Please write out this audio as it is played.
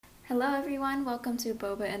Hello, everyone. Welcome to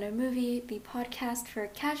Boba and a Movie, the podcast for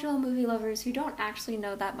casual movie lovers who don't actually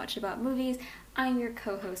know that much about movies. I'm your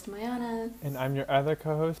co-host, Mayana. And I'm your other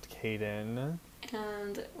co-host, Kaden.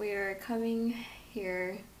 And we are coming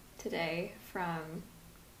here today from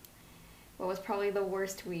what was probably the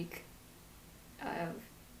worst week of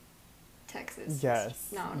Texas.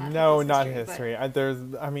 Yes. No, not history.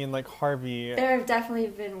 Like Harvey. There have definitely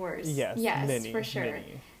been worse. Yes, many, for sure.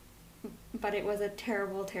 many. But it was a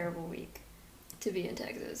terrible, terrible week to be in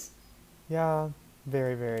Texas. Yeah,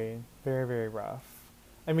 very, very, very, very rough.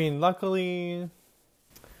 I mean, luckily,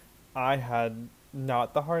 I had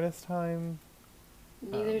not the hardest time.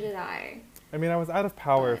 Neither did I. I mean, I was out of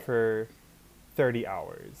power for 30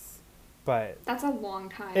 hours. But that's a long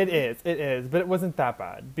time. It is, but it wasn't that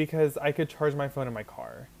bad because I could charge my phone in my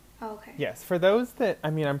car. Oh, okay. Yes, for those that,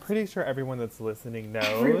 I'm pretty sure everyone that's listening knows.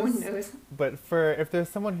 Everyone knows. But if there's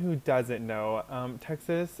someone who doesn't know,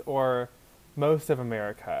 Texas or most of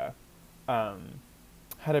America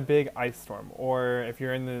had a big ice storm. Or if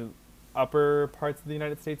you're in the upper parts of the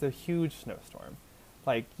United States, a huge snowstorm.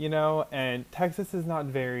 And Texas is not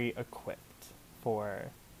very equipped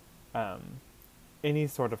for any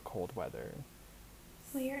sort of cold weather.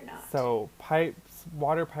 Well, you're not. So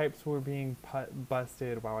water pipes were being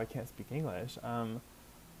busted. Wow, I can't speak English.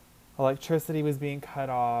 Electricity was being cut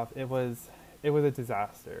off. It was a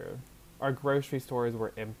disaster. Our grocery stores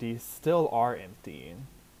were empty, still are empty,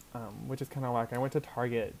 which is kind of whack. I went to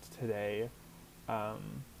Target today,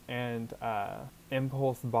 and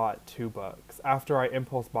impulse bought 2 books after I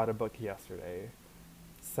impulse bought a book yesterday.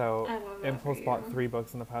 So impulse bought 3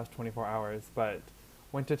 books in the past 24 hours, but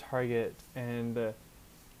went to Target and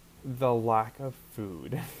the lack of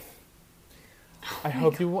food. I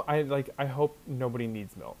hope nobody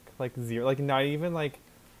needs milk. Like zero. Like not even like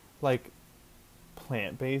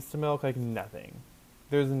plant-based milk. Like nothing.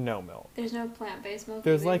 There's no milk. There's no plant-based milk.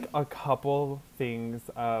 There's either? like a couple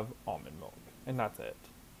things of almond milk, and that's it.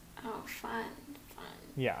 Oh, fun.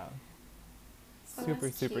 Yeah.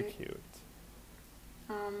 Well, super cute.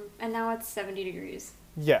 And now it's 70 degrees.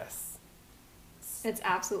 Yes. It's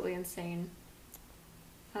absolutely insane.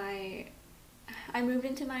 I moved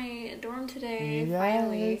into my dorm today. Yes.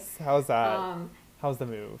 Finally. How's that? How's the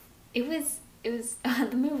move? It was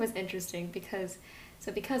the move was interesting because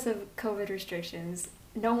of COVID restrictions,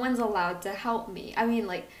 no one's allowed to help me. I mean,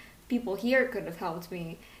 like, people here could have helped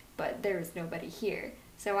me, but there was nobody here.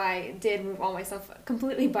 So I did move all my stuff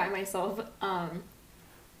completely by myself.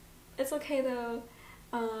 It's okay though.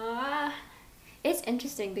 It's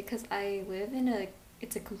interesting because I live in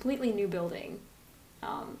it's a completely new building.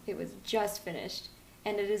 It was just finished,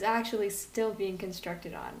 and it is actually still being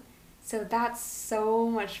constructed on. So that's so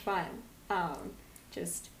much fun.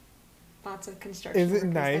 Just lots of construction. Is it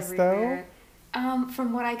nice everywhere.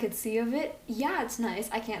 From what I could see of it, yeah, it's nice.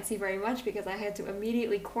 I can't see very much because I had to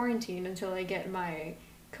immediately quarantine until I get my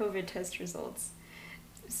COVID test results.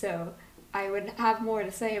 So I would have more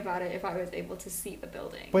to say about it if I was able to see the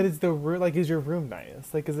building. But is the room is your room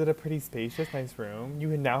nice? Like, is it a pretty spacious, nice room?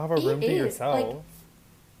 You now have a room to yourself.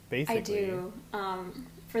 Basically. I do.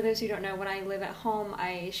 For those who don't know, when I live at home,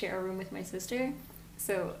 I share a room with my sister.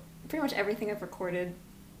 So pretty much everything I've recorded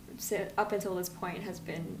up until this point has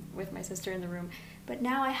been with my sister in the room. But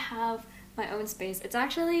now I have my own space. It's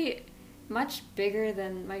actually much bigger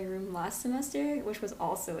than my room last semester, which was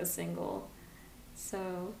also a single.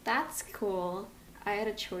 So that's cool. I had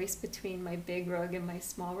a choice between my big rug and my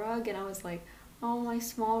small rug, and I was like, oh, my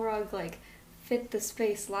small rug fit the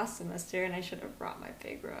space last semester, and I should have brought my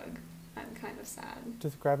big rug. I'm kind of sad.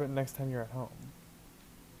 Just grab it next time you're at home.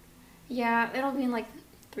 Yeah, it'll be in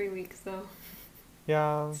 3 weeks though.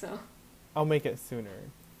 Yeah. So I'll make it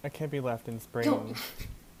sooner. I can't be left in spring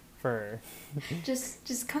for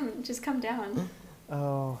just come down.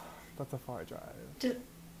 Oh, that's a far drive.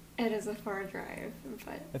 It is a far drive,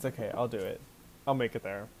 but it's okay. I'll do it. I'll make it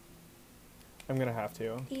there. I'm gonna have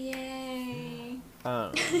to. Yay!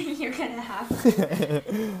 You're gonna have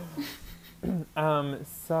to.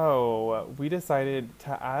 So we decided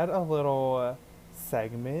to add a little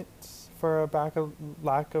segment, for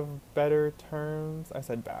lack of better terms. I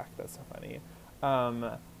said back. That's so funny.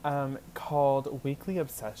 Called Weekly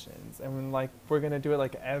Obsessions, and we're gonna do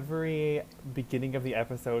it every beginning of the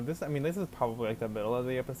episode. This is probably the middle of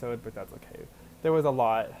the episode, but that's okay. There was a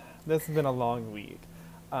lot. This has been a long week,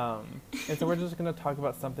 and so we're just gonna talk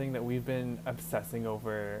about something that we've been obsessing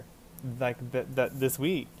over, this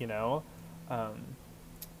week.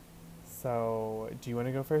 So do you want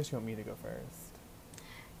to go first? Do you want me to go first?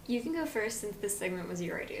 You can go first since this segment was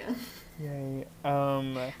your idea. Yay.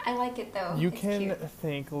 I like it though. You It's can cute.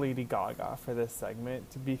 thank Lady Gaga for this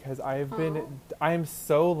segment because Oh. I'm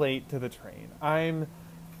so late to the train.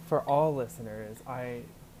 For all listeners, I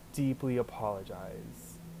deeply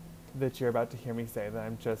apologize that you're about to hear me say that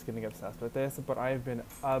I'm just getting obsessed with this, but I've been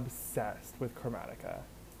obsessed with Chromatica.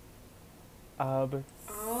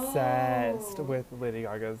 Obsessed Oh. with Lady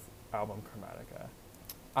Gaga's album Chromatica.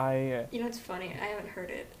 I You know, it's funny. I haven't heard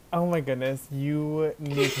it. Oh my goodness, you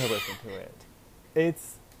need to listen to it.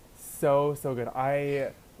 It's so, so good.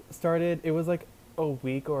 It was like a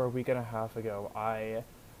week or a week and a half ago. I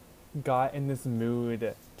got in this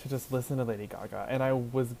mood to just listen to Lady Gaga. And I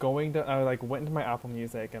like went into my Apple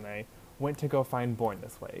Music and I went to go find Born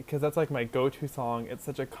This Way. Because that's like my go-to song. It's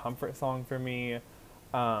such a comfort song for me.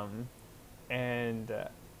 And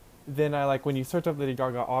then when you search up Lady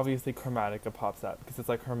Gaga, obviously Chromatica pops up because it's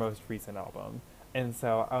like her most recent album. And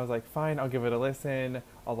so I was like, fine, I'll give it a listen.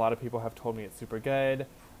 A lot of people have told me it's super good.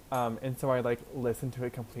 And so I listened to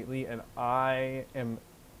it completely, and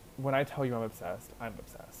when I tell you I'm obsessed, I'm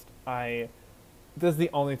obsessed. This is the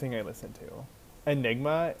only thing I listen to.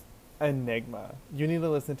 Enigma. You need to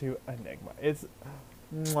listen to Enigma. It's,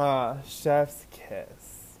 mwah, chef's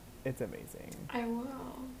kiss. It's amazing. I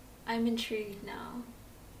will. I'm intrigued now.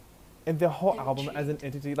 And the whole I'm album as an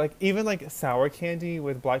intrigued. entity, even Sour Candy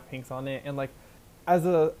with Blackpink's on it, and as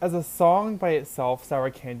a song by itself,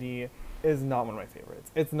 Sour Candy is not one of my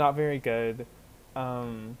favorites. It's not very good.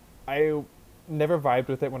 I never vibed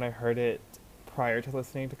with it when I heard it prior to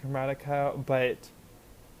listening to Chromatica, but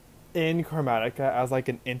in Chromatica as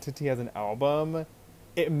an entity, as an album,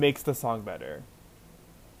 it makes the song better.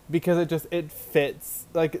 Because it fits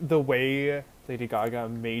the way Lady Gaga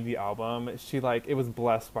made the album. It was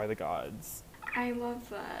blessed by the gods. I love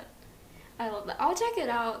that. I love that. I'll check it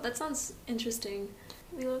out. That sounds interesting.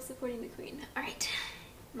 We love supporting the queen. All right,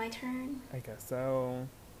 my turn. I guess so.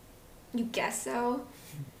 You guess so?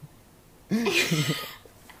 I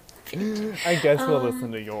guess we'll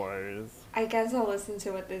listen to yours. I guess I'll listen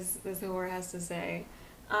to what this whore has to say.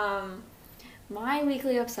 My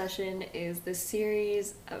weekly obsession is this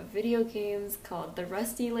series of video games called the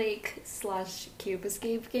Rusty Lake / Cube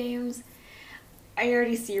Escape games. I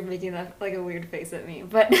already see you're making that a weird face at me,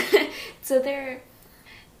 but so they're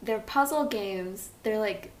puzzle games.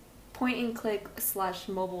 They're point and click /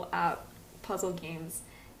 mobile app puzzle games,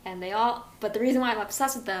 and but the reason why I'm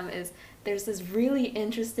obsessed with them is there's this really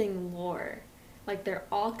interesting lore. They're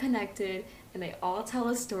all connected and they all tell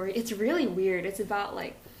a story. It's really weird. It's about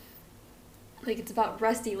it's about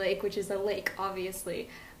Rusty Lake, which is a lake, obviously,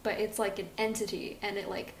 but it's an entity, and it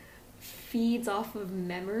feeds off of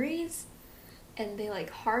memories, and they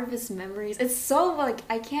harvest memories. It's so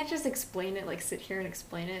I can't just explain it, sit here and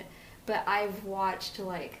explain it, but I've watched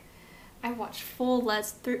full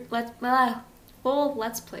let's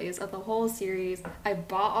plays of the whole series. I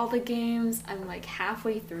bought all the games. I'm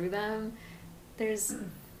halfway through them. There's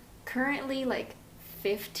currently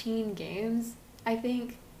 15 games, I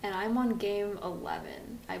think. And I'm on game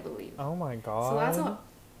 11, I believe. Oh my god. So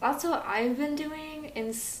that's what I've been doing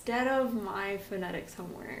instead of my phonetics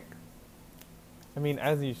homework. I mean,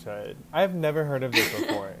 as you should. I've never heard of this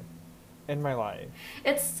before in my life.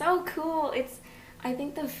 It's so cool. I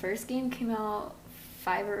think the first game came out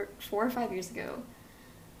 4 or 5 years ago.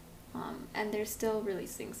 And they're still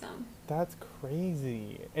releasing some. That's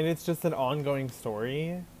crazy. And it's just an ongoing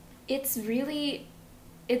story? It's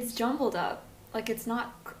jumbled up. It's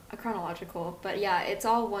not chronological, but yeah, it's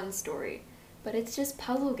all one story. But it's just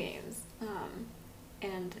puzzle games.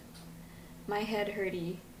 And my head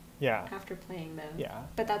hurty after playing them. Yeah.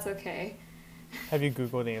 But that's okay. Have you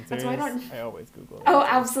Googled answers? That's why I always Google Oh,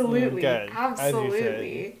 answers. absolutely. Good.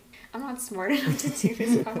 Absolutely. I'm not smart enough to do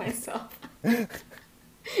this by myself.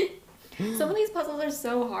 Some of these puzzles are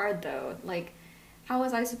so hard, though. How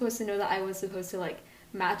was I supposed to know that I was supposed to,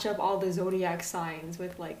 match up all the zodiac signs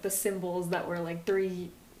with, the symbols that were,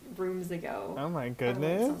 3 rooms ago? Oh my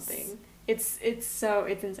goodness. Something. It's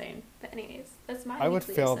insane. But anyways, that's my I would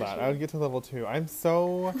weekly fail obsession. that. I would get to level 2.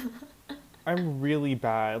 I'm really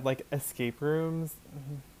bad. Escape rooms,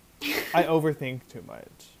 I overthink too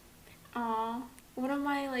much. Aw. One of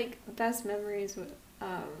my, best memories was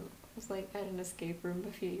at an escape room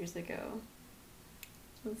a few years ago.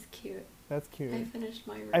 It was cute. That's cute. I finished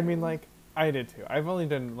my room. I mean, I did too. I've only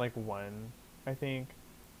done, one, I think.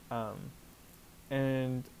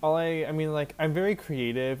 And I'm very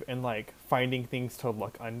creative in, finding things to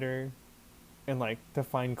look under and, to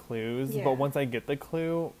find clues. Yeah. But once I get the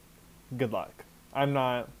clue, good luck. I'm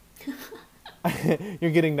not...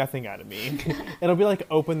 You're getting nothing out of me. It'll be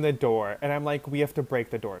open the door, and I'm we have to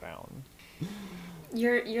break the door down.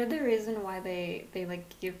 You're the reason why they like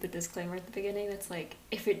give the disclaimer at the beginning that's like,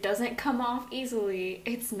 if it doesn't come off easily,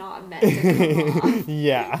 it's not meant to come off.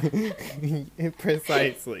 Yeah,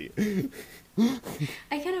 precisely.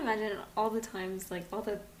 I can't imagine all the times, like all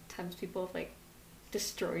the times people have like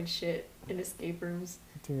destroyed shit in escape rooms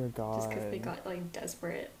Dear God. just because they got like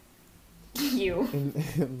desperate. You.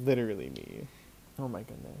 Literally me. Oh my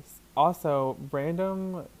goodness. Also,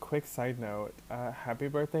 random quick side note. Happy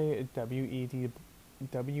birthday, W.E.B.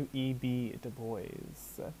 Du Bois.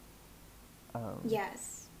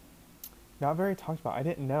 Yes. Not very talked about. I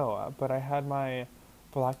didn't know, but I had my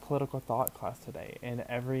Black Political Thought class today, and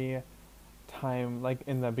every time, like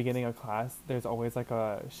in the beginning of class, there's always like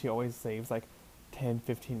she always saves like 10,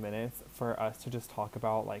 15 minutes for us to just talk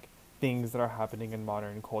about like things that are happening in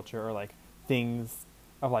modern culture, or like things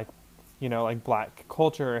of like, like Black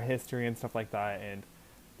culture or history and stuff like that. And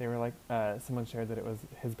they were like, someone shared that it was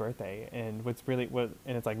his birthday, and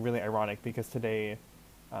and it's like really ironic because today,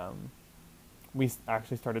 we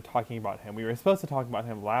actually started talking about him. We were supposed to talk about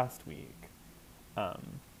him last week,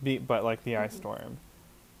 but like the ice storm.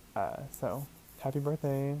 So happy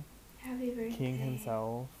birthday, Happy birthday. King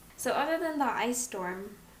himself. So other than the ice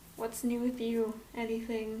storm, what's new with you?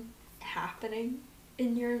 Anything happening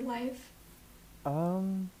in your life?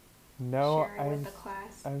 No, Sharing with the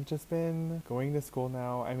class. I've just been going to school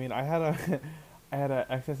now. I mean, I had a I had an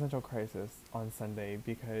existential crisis on Sunday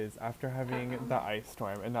because after having the ice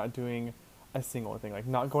storm and not doing a single thing, like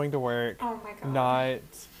not going to work, Oh my god.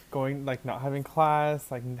 not having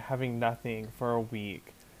class, like having nothing for a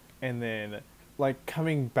week, and then like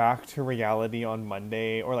coming back to reality on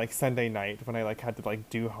Monday or like Sunday night when I like had to like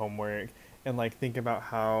do homework and like think about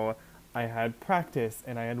how I had practice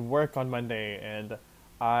and I had work on Monday, and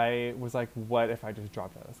I was like, what if I just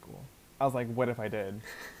dropped out of school? I was like, what if I did?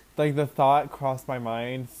 Like the thought crossed my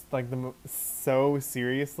mind like so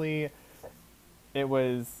seriously. It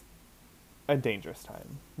was a dangerous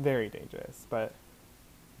time, very dangerous. But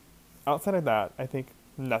outside of that, I think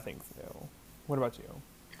nothing's new. What about you?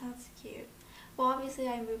 That's cute. Well, obviously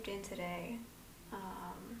I moved in today.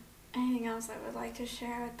 Anything else I would like to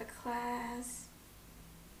share with the class?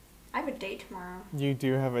 I have a date tomorrow. You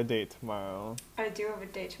do have a date tomorrow. I do have a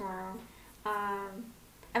date tomorrow.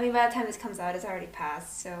 I mean, by the time this comes out, it's already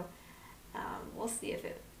passed, so we'll see if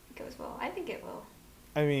it goes well. I think it will.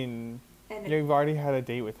 I mean, And you've already had a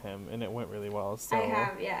date with him, and it went really well. So I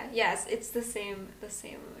have, yeah, yes. It's the same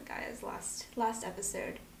guy as last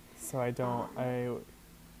episode. So I don't.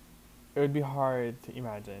 It would be hard to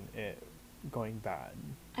imagine it going bad.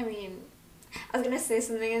 I mean, I was gonna say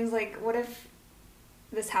something, and it's like, what if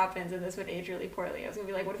this happens and this would age really poorly? I was gonna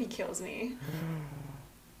be like, what if he kills me?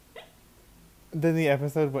 Then the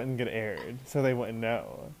episode wouldn't get aired, so they wouldn't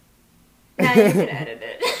know. Now you can edit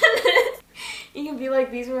it. You can be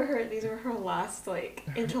like, these were her last like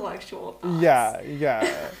intellectual thoughts.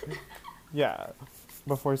 Yeah.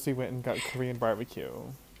 Before she went and got Korean barbecue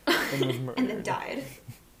and was murdered. And then died.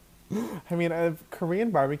 I mean, if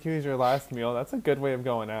Korean barbecue is your last meal, that's a good way of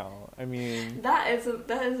going out. I mean, that is a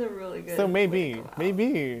really good. So way to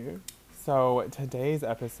go out. So today's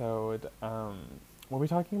episode, we'll be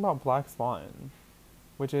talking about Black Swan,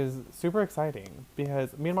 which is super exciting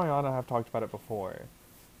because me and Mayana have talked about it before,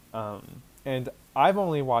 and I've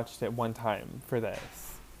only watched it one time for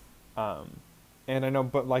this, and I know,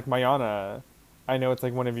 but like Mayana, I know it's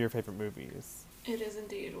like one of your favorite movies. It is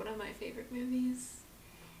indeed one of my favorite movies.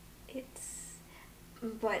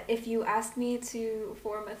 But if you ask me to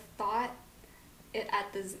form a thought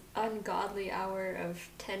at this ungodly hour of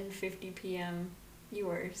 10:50 p.m., you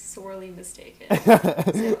are sorely mistaken.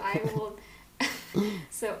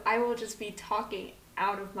 So I will just be talking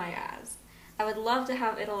out of my ass. I would love to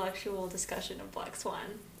have intellectual discussion of Black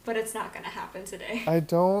Swan, but it's not going to happen today. I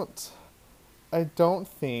don't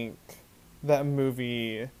think that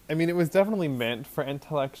movie, I mean, it was definitely meant for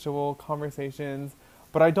intellectual conversations,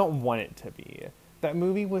 but I don't want it to be. That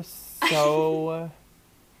movie was so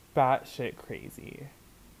batshit crazy.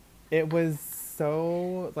 It was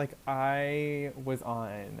so, like, I was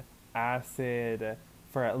on acid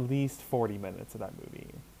for at least 40 minutes of that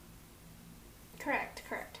movie. Correct.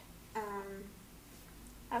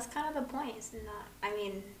 That's kind of the point, isn't it? I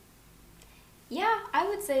mean, yeah, I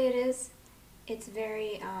would say it is. It's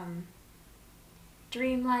very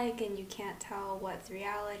dreamlike, and you can't tell what's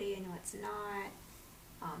reality and what's not.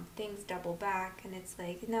 Things double back, and it's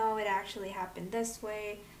like, no, it actually happened this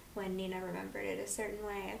way when Nina remembered it a certain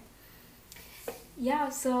way. Yeah,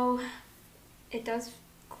 so it does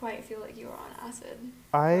quite feel like you were on acid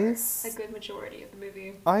for a good majority of the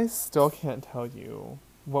movie. I still can't tell you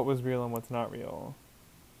what was real and what's not real.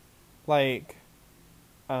 Like,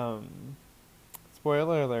 um,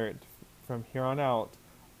 spoiler alert from here on out,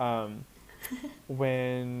 um,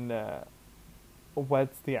 when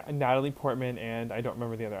what's the Natalie Portman and I don't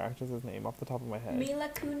remember the other actress's name off the top of my head. Mila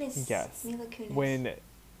Kunis. Yes. Mila Kunis. When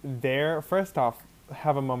they're first off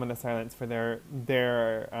have a moment of silence for their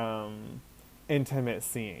intimate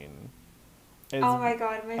scene. Is Oh my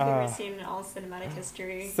god, my favorite scene in all cinematic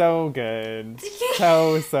history. so good.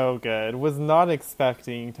 So good. Was not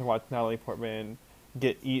expecting to watch Natalie Portman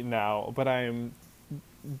get eaten out, but I'm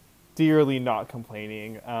dearly not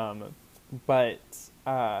complaining. But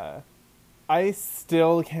I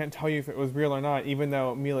still can't tell you if it was real or not, even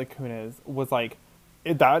though Mila Kunis was like,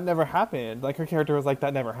 that never happened. Like, her character was like,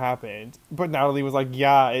 that never happened. But Natalie was like,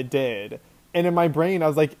 yeah, it did. And in my brain, I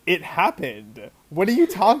was like, it happened. What are you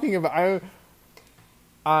talking about?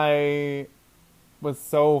 I was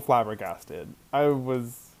so flabbergasted. I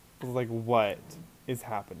was like, what is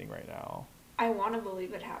happening right now? I want to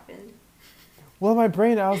believe it happened. Well, in my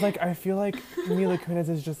brain, I was like, I feel like Mila Kunis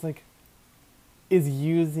is just like, is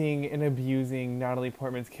using and abusing Natalie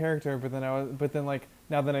Portman's character, but then like,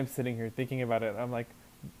 now that I'm sitting here thinking about it, I'm like,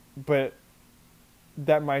 but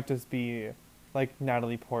that might just be like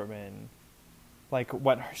Natalie Portman, like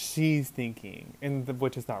what she's thinking,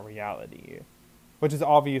 which is not reality, which is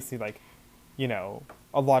obviously like, you know,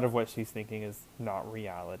 a lot of what she's thinking is not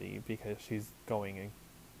reality because she's going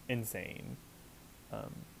insane.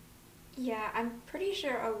 Yeah, I'm pretty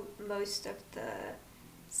sure most of the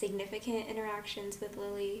significant interactions with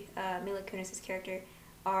Lily, Mila Kunis' character,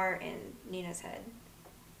 are in Nina's head.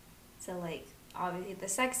 So, like, obviously the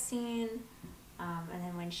sex scene, and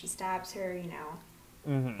then when she stabs her, you know,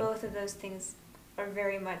 Mm-hmm. both of those things are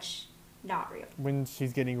very much not real. When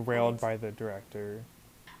she's getting railed by the director.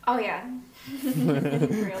 Oh, yeah.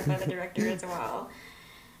 Railed by the director as well.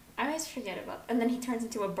 I always forget about... And then he turns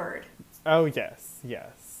into a bird. Oh, yes,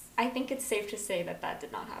 yes. I think it's safe to say that that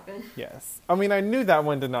did not happen. Yes. I mean, I knew that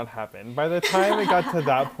one did not happen. By the time it got to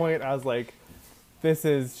that point, I was like,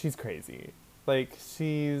 she's crazy. Like,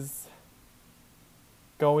 she's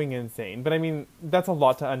going insane. But I mean, that's a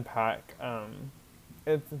lot to unpack.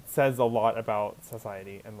 It says a lot about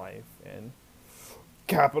society and life and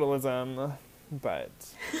capitalism. But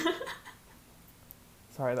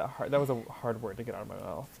sorry, that was a hard word to get out of my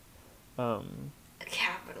mouth.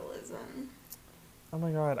 Capitalism. Oh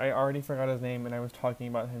my god, I already forgot his name, and I was talking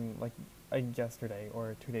about him like yesterday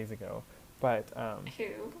or 2 days ago. But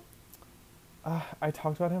Who? I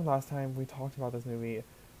talked about him last time. We talked about this movie.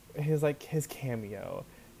 His cameo,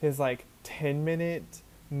 his 10-minute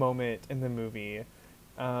moment in the movie.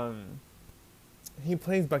 He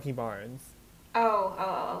plays Bucky Barnes.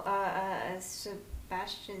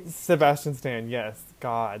 Sebastian Stan, yes.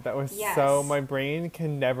 God, that was Yes. so... My brain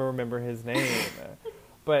can never remember his name.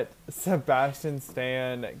 But Sebastian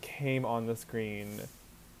Stan came on the screen,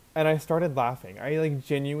 and I started laughing. I,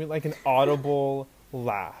 genuinely, an audible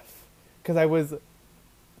laugh. Because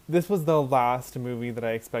this was the last movie that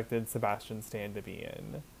I expected Sebastian Stan to be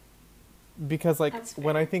in. Because,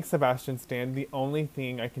 when I think Sebastian Stan, the only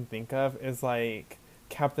thing I can think of is,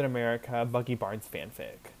 Captain America, Bucky Barnes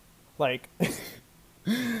fanfic.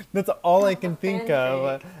 That's all I can think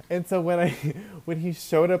of. And so when he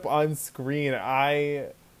showed up on screen, I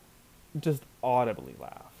just audibly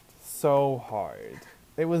laughed so hard.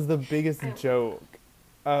 It was the biggest joke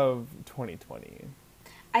of 2020.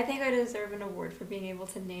 I think I deserve an award for being able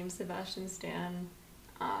to name Sebastian Stan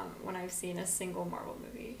when I've seen a single Marvel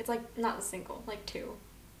movie. It's not a single, 2,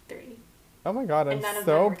 3. Oh my god, I'm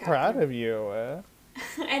so proud of you.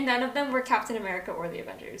 And none of them were Captain America or the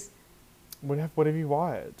Avengers. What have you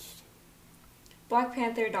watched? Black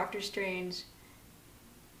Panther, Doctor Strange,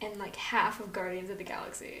 and half of Guardians of the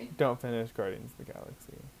Galaxy. Don't finish Guardians of the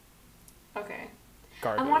Galaxy. Okay.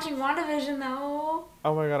 Garbage. I'm watching WandaVision though.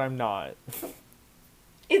 Oh my god, I'm not.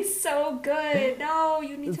 It's so good. No,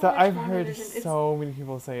 you need to watch I've WandaVision. heard so many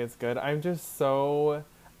people say it's good. I'm just so...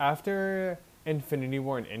 After Infinity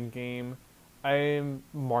War and Endgame, I'm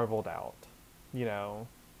marveled out. You know?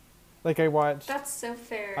 I watched... That's so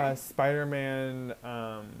fair. Spider-Man...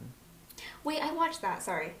 Wait, I watched that.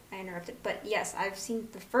 Sorry, I interrupted. But yes, I've seen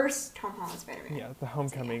the first Tom Holland Spider-Man. Yeah, the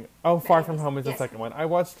Homecoming. So, yeah. Oh, Far From Home is the second one. I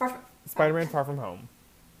watched Spider-Man Oh. Far From Home.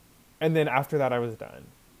 And then after that, I was done.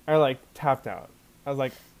 I, tapped out. I was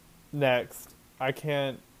like, next. I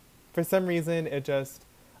can't... For some reason, it just...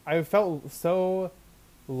 I felt so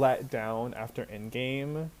let down after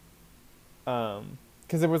Endgame.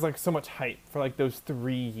 Because there was, so much hype for, those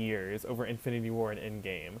 3 years over Infinity War and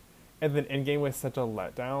Endgame. And then Endgame was such a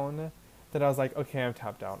letdown that I was like, okay, I'm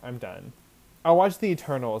tapped out. I'm done. I'll watch the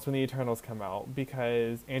Eternals when the Eternals come out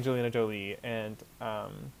because Angelina Jolie and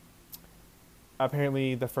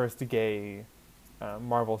apparently the first gay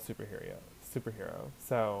Marvel superhero.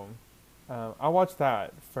 So I'll watch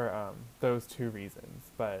that for those two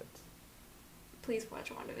reasons. But Please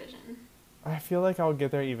watch WandaVision. I feel like I'll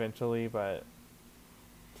get there eventually, but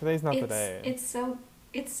today's not the day. It's so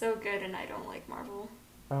good, and I don't like Marvel.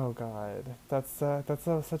 Oh God, that's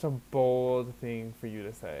such a bold thing for you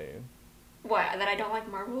to say. What? That I don't like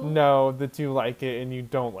Marvel? No, that you like it and you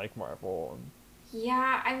don't like Marvel.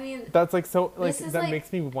 Yeah, I mean, That's like so like this is that like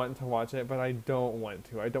makes me want to watch it, but I don't want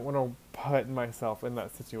to. I don't want to put myself in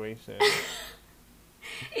that situation.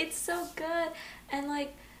 it's so good, and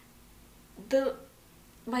like the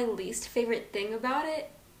my least favorite thing about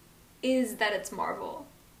it is that it's Marvel.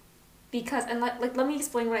 Because, and like let me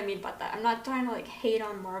explain what I mean about that. I'm not trying to like hate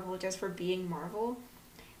on Marvel just for being Marvel,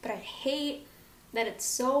 but I hate that it's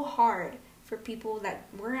so hard for people that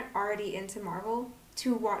weren't already into Marvel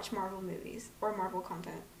to watch Marvel movies or Marvel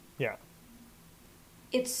content. Yeah.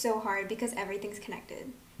 It's so hard because everything's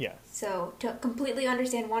connected. Yes. So to completely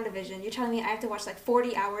understand WandaVision, you're telling me I have to watch like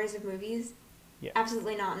 40 hours of movies? Yeah.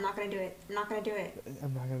 Absolutely not. I'm not going to do it. I'm not going to do it.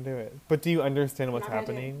 I'm not gonna do it. But do you understand what's I'm not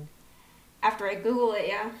gonna do happening? After I Google it,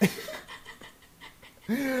 yeah.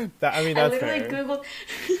 That I mean I that's literally fair. Googled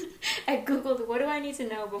I Googled what do I need to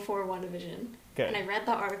know before WandaVision? Good. And I read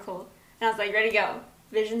the article and I was like, ready to go.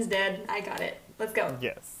 Vision's dead. I got it. Let's go.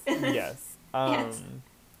 Yes. Yes. Yes.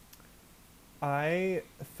 I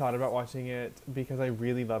thought about watching it because I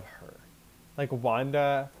really love her. Like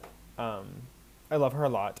Wanda, I love her a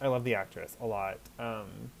lot. I love the actress a lot.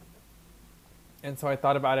 And so I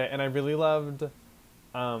thought about it and I really loved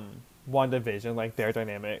WandaVision, like their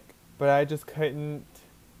dynamic. But I just couldn't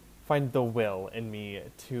find the will in me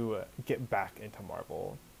to get back into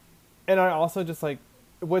Marvel. And I also just like,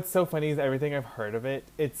 what's so funny is everything I've heard of it,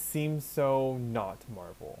 it seems so not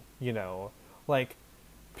Marvel, you know? Like,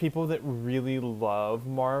 people that really love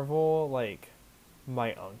Marvel, like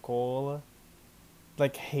my uncle,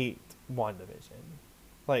 like hate WandaVision.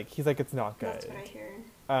 Like, he's like, it's not good. That's what I hear.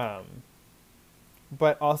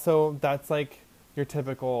 But also, that's like your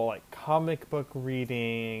typical like comic book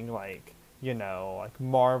reading, like, you know, like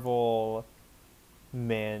Marvel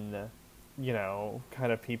men, you know,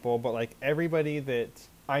 kind of people. But like everybody that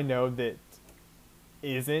I know that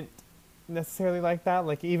isn't necessarily like that,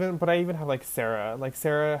 like even, but I even have like Sarah. Like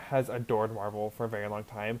Sarah has adored Marvel for a very long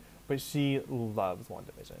time, but she loves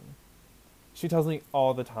WandaVision. She tells me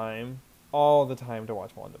all the time to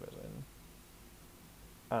watch WandaVision.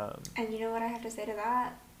 And you know what I have to say to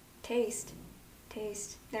that? Taste.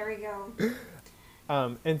 There we go.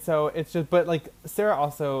 And so it's just, but like Sarah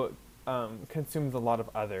also consumes a lot of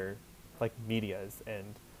other like medias,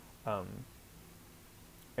 and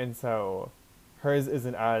so hers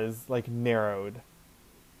isn't as like narrowed.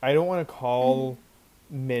 I don't want to call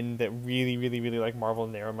men that really, really, really like Marvel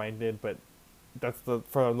narrow-minded, but that's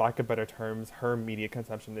for lack of better terms, her media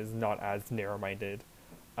consumption is not as narrow-minded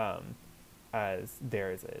as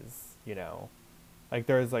theirs is, you know. Like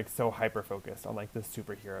theirs like so hyper-focused on like the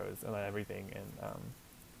superheroes and everything, and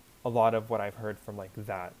a lot of what I've heard from like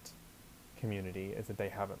that community is that they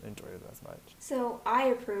haven't enjoyed it as much. So I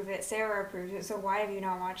approve it. Sarah approves it. So why have you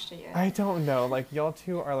not watched it yet? I don't know. Like y'all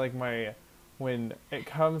two are like when it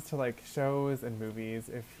comes to like shows and movies,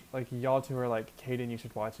 if like y'all two are like, Kaden, you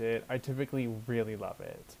should watch it, I typically really love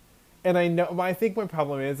it. And I know, I think my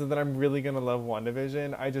problem is that I'm really gonna love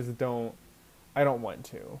WandaVision. I don't want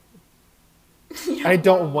to. I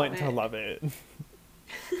don't want to love it.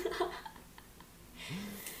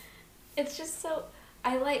 It's just so,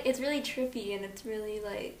 it's really trippy and it's really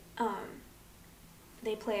like,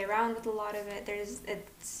 they play around with a lot of it.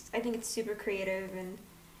 I think it's super creative, and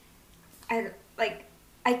I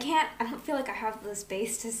don't feel like I have the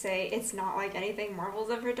space to say it's not like anything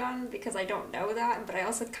Marvel's ever done, because I don't know that, but I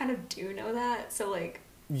also kind of do know that, so like...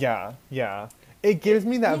 Yeah. It gives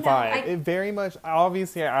me that vibe. It very much,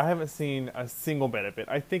 obviously, I haven't seen a single bit of it.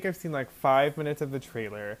 I think I've seen like 5 minutes of the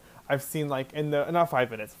trailer. I've seen like, not 5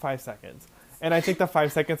 minutes, 5 seconds. And I think the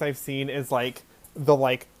 5 seconds I've seen is like the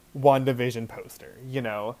like WandaVision poster, you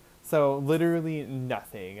know? So literally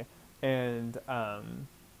nothing. And,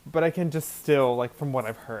 but I can just still, like from what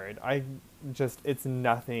I've heard, it's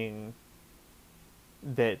nothing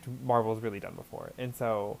that Marvel's really done before. And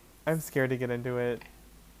so I'm scared to get into it.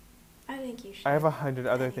 I think you should. I have 100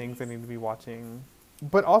 other things I need to be watching.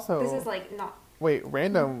 But also... This is like not... Wait,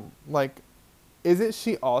 random, like, isn't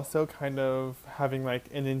she also kind of having like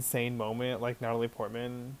an insane moment like Natalie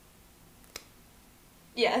Portman?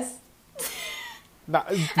 Yes.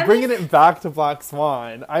 Not, I bringing mean, it back to Black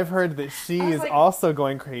Swan, I've heard that she I was is like, also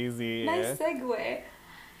going crazy. nice segue.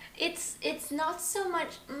 It's not so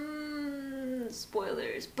much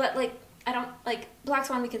spoilers, but like I don't like Black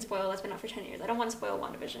Swan. We can spoil. That's been out for 10 years. I don't want to spoil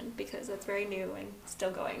WandaVision because that's very new and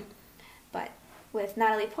still going. But with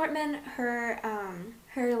Natalie Portman, her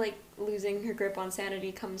like losing her grip on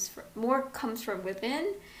sanity comes from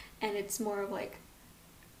within, and it's more of like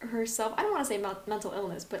herself. I don't want to say mental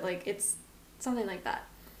illness, but like it's something like that.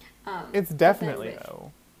 It's but then definitely with-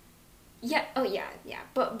 though. Yeah. Oh yeah. Yeah.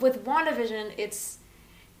 But with WandaVision, it's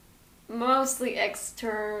mostly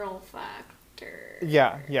external factors.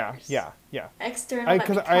 Yeah. External.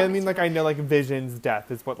 Because I mean, like I know, like Vision's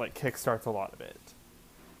death is what like kickstarts a lot of it.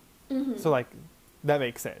 Mm-hmm. So like, that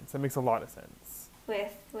makes sense. That makes a lot of sense.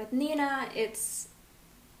 With Nina, it's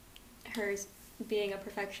her being a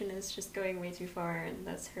perfectionist, just going way too far, and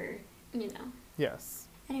that's her. Yes.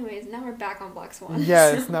 Anyways, now we're back on Black Swan.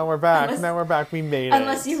 Yes. Now we're back. Unless- now we're back. We made it.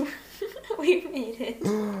 Unless you, we made it.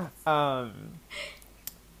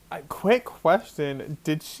 Quick question: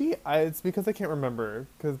 did she? It's because I can't remember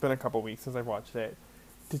because it's been a couple weeks since I've watched it.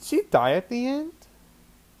 Did she die at the end?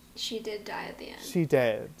 She did die at the end. She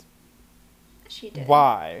did. She did.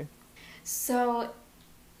 Why? So,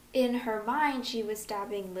 in her mind, she was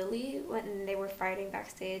stabbing Lily when they were fighting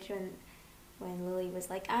backstage. When Lily was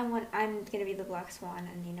like, I'm gonna be the Black Swan,"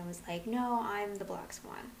 and Nina was like, "No, I'm the Black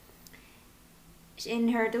Swan." In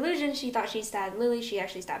her delusion, she thought she stabbed Lily. She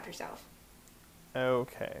actually stabbed herself.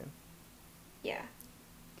 Okay. Yeah.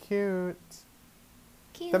 Cute.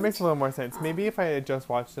 Cute. That makes a little more sense. Aw. Maybe if I had just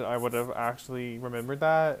watched it, I would have actually remembered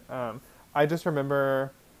that. I just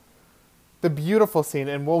remember the beautiful scene,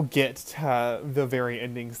 and we'll get to the very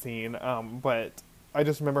ending scene. But I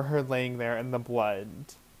just remember her laying there and the blood,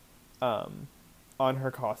 on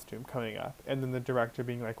her costume coming up, and then the director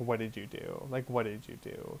being like, "What did you do? Like, what did you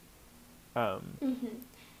do?" Mm-hmm.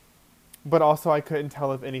 But also, I couldn't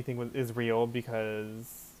tell if anything is real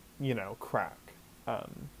because, crack.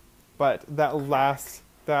 But that last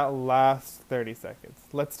 30 seconds,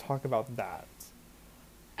 let's talk about that.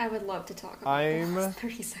 I would love to talk about the last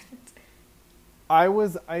 30 seconds. I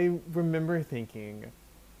remember thinking,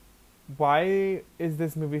 why is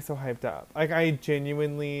this movie so hyped up? Like, I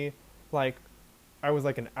genuinely, like, I was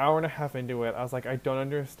like an hour and a half into it. I was like, I don't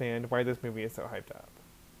understand why this movie is so hyped up.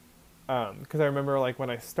 Because I remember, like, when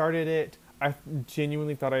I started it, I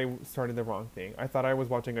genuinely thought I started the wrong thing. I thought I was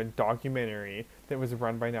watching a documentary that was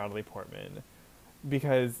run by Natalie Portman.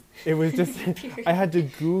 Because it was just, I had to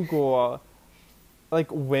Google, like,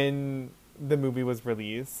 when the movie was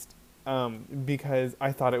released. Because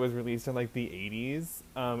I thought it was released in, like, the 80s.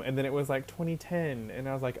 And then it was, like, 2010. And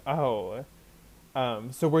I was like, oh.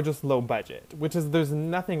 So we're just low budget. There's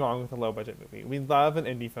nothing wrong with a low budget movie. We love an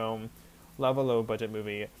indie film. Love a low budget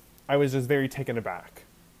movie. I was just very taken aback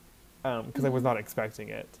because I was not expecting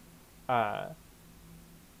it.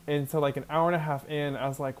 And so like an hour and a half in, I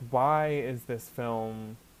was like, why is this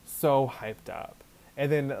film so hyped up? And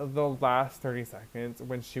then the last 30 seconds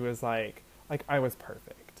when she was like I was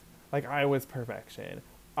perfect. Like I was perfection.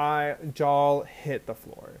 Jaw hit the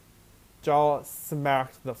floor. Jaw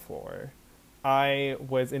smacked the floor. I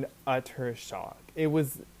was in utter shock. It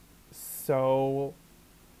was so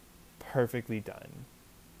perfectly done.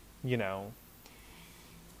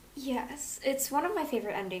 Yes, it's one of my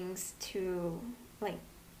favorite endings to, like,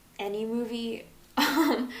 any movie.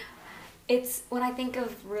 It's, when I think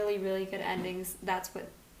of really, really good endings, that's what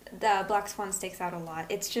the Black Swan stakes out a lot.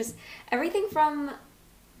 It's just everything from,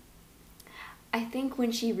 I think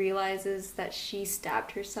when she realizes that she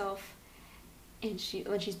stabbed herself, and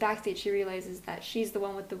when she's backstage, she realizes that she's the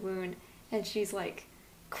one with the wound, and she's, like,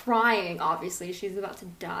 crying, obviously. She's about to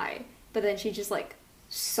die. But then she just, like,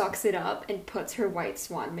 sucks it up and puts her white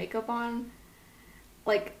swan makeup on.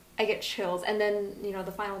 Like, I get chills. And then,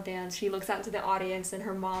 the final dance, she looks out into the audience and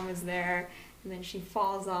her mom is there, and then she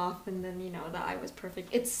falls off, and then, the I was perfect.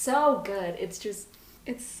 It's so good. It's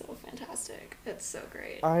so fantastic. It's so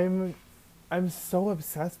great. I'm so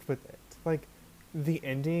obsessed with it. Like, the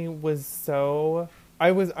ending was so...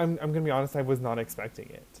 I'm gonna be honest, I was not expecting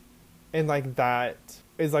it. And, like, that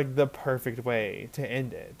is, like, the perfect way to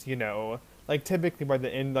end it, Like, typically by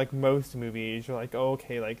the end, like, most movies, you're like, oh,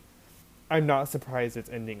 okay, like, I'm not surprised it's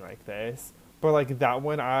ending like this. But, like, that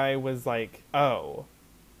one, I was like, oh,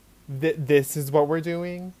 this is what we're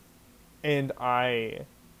doing? And I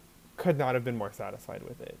could not have been more satisfied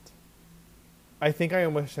with it. I think I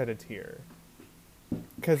almost shed a tear.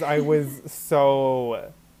 Because I was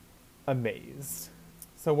so amazed.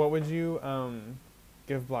 So what would you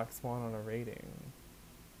give Black Swan on a rating?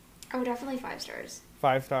 Oh, definitely 5 stars.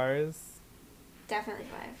 5 stars? definitely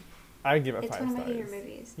 5. I'd give it It's 5 one of my stars. favorite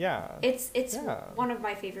movies. Yeah. It's Yeah. one of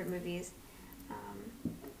my favorite movies.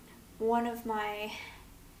 One of my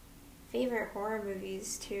favorite horror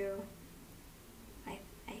movies too. I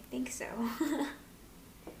think so.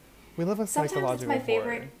 We love a Sometimes psychological it's my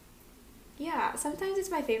favorite. horror. Yeah, sometimes it's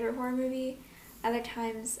my favorite horror movie. Other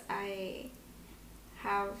times I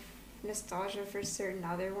have nostalgia for certain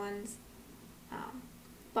other ones.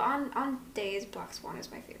 But on days, Black Swan is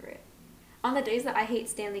my favorite. On the days that I hate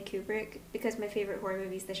Stanley Kubrick, because my favorite horror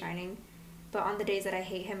movie is The Shining, but on the days that I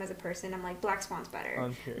hate him as a person, I'm like, Black Swan's better.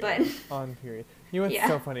 On period. But On period. You know what's Yeah.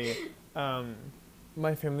 so funny?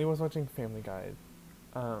 My family was watching Family Guide.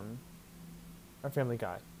 Or Family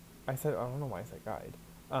Guy. I don't know why I said guide.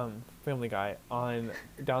 Family Guy on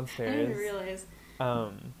I downstairs. didn't even realize.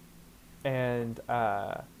 And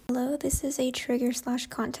Hello, this is a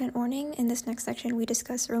trigger/content warning. In this next section, we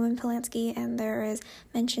discuss Roman Polanski, and there is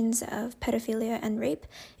mentions of pedophilia and rape.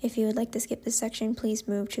 If you would like to skip this section, please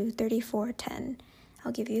move to 3410.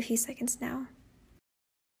 I'll give you a few seconds now.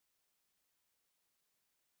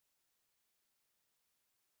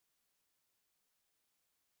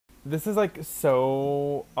 this is like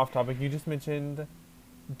so off topic. You just mentioned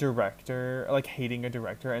director, like hating a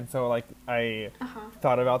director, and so like I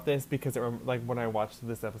thought about this because like when I watched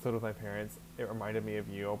this episode with my parents, it reminded me of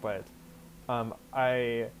you. But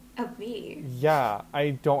I Of me. yeah,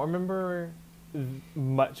 I don't remember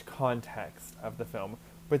much context of the film,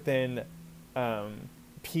 but then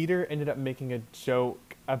Peter ended up making a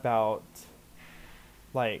joke about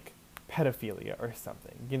like pedophilia or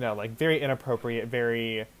something, you know, like very inappropriate,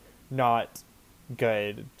 very not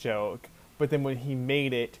good joke. But then when he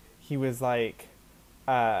made it, he was like,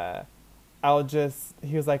 I'll do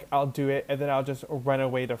it, and then I'll just run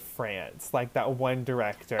away to France, like that one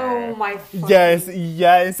director. Oh my fucking...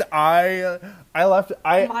 Yes, I left,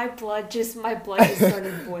 My blood just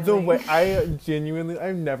started boiling. the way,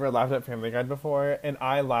 I've never laughed at Family Guy before, and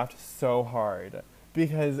I laughed so hard,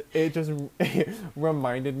 because it just it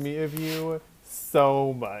reminded me of you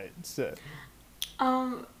so much.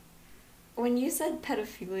 When you said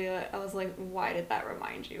pedophilia, I was like, why did that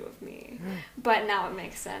remind you of me? But now it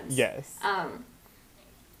makes sense. Yes.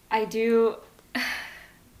 I do...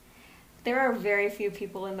 There are very few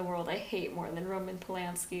people in the world I hate more than Roman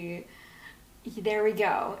Polanski. There we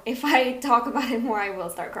go. If I talk about him more, I will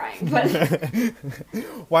start crying. But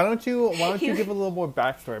Why don't you give a little more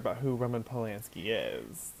backstory about who Roman Polanski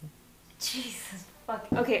is? Jesus fuck.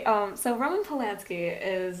 Okay, so Roman Polanski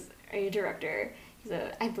is a director.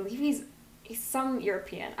 I believe he's some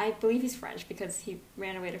European. I believe he's French because he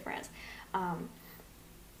ran away to France.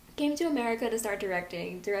 Came to America to start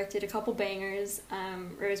directing. Directed a couple bangers.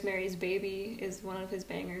 Rosemary's Baby is one of his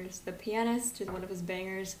bangers. The Pianist is one of his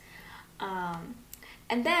bangers. And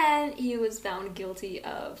then he was found guilty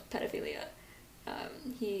of pedophilia.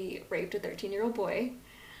 He raped a 13-year-old boy,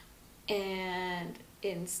 and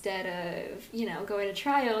instead of, going to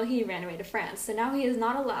trial, he ran away to France. So now he is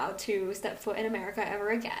not allowed to step foot in America ever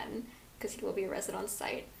again, because he will be arrested on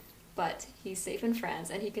sight. But he's safe in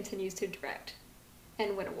France, and he continues to direct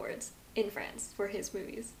and win awards in France for his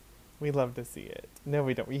movies. We love to see it. No,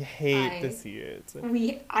 we don't. We hate to see it.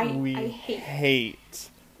 I hate.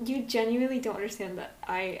 You genuinely don't understand that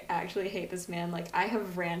I actually hate this man. Like, I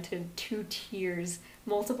have ranted to tears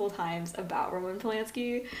multiple times about Roman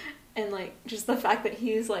Polanski, and like just the fact that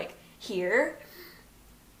he's like here.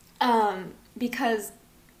 Because,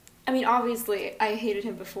 I mean, obviously I hated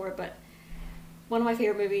him before, but one of my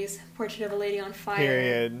favorite movies, Portrait of a Lady on Fire.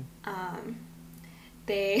 Period.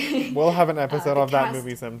 We'll have an episode of that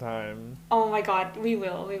movie sometime. Oh my god, we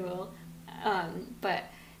will. But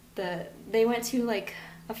they went to like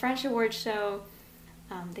a French award show.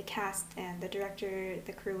 The cast and the director,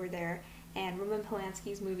 the crew were there, and Roman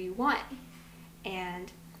Polanski's movie won.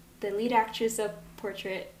 And the lead actress of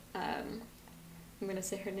Portrait, I'm gonna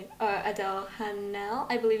say her name, Adele Hanel,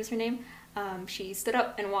 I believe is her name. She stood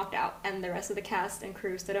up and walked out, and the rest of the cast and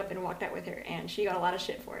crew stood up and walked out with her, and she got a lot of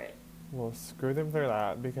shit for it. Well, screw them for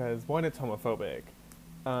that, because one, it's homophobic.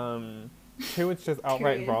 Two, it's just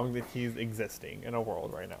outright wrong that he's existing in a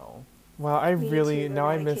world right now. Well, I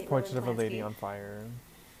miss Portrait of a Lady on Fire.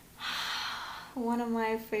 One of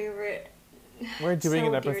my favorite. We're doing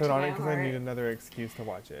an episode on it because I need another excuse to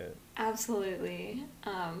watch it. Absolutely.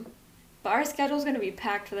 But our schedule's going to be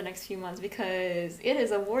packed for the next few months because it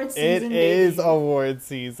is award season. It is award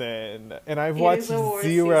season. And I've watched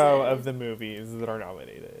zero of the movies that are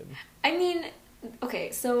nominated. I mean,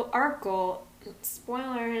 okay, so our goal,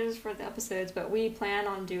 spoilers for the episodes, but we plan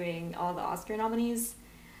on doing all the Oscar nominees.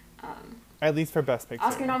 At least for Best Picture.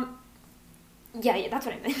 Yeah, that's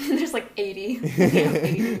what I meant. There's like 80. We have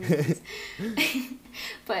 80 movies.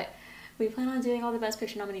 But we plan on doing all the Best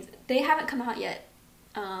Picture nominees. They haven't come out yet.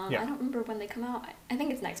 I don't remember when they come out. I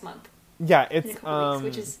think it's next month. Yeah, In it's a couple weeks,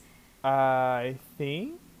 which is I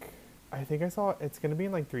think I saw it's gonna be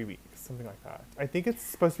in like 3 weeks, something like that. I think it's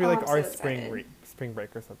supposed to be Oh, like I'm our so spring excited. spring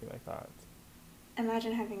break or something like that.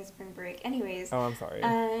 imagine having a spring break. Anyways, Oh, I'm sorry.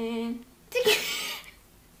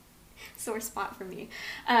 sore spot for me.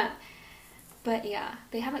 But yeah,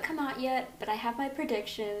 they haven't come out yet, but I have my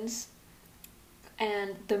predictions,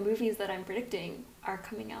 and the movies that I'm predicting are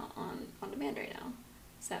coming out on demand right now.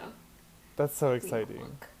 So, That's so wink, exciting.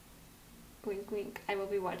 wink. Wink, wink. I will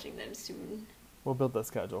be watching them soon. We'll build the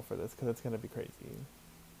schedule for this because it's gonna be crazy.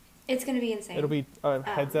 It's gonna be insane. It'll be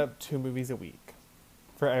heads up 2 movies a week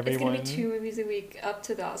for It's everyone. gonna be 2 movies a week up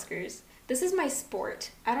to the Oscars. This is my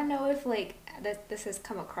sport. I don't know if like that this has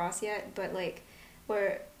come across yet, but like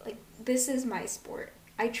where like this is my sport.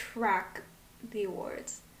 I track the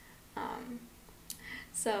awards.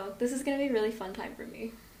 So this is gonna be a really fun time for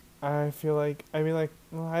me. I feel like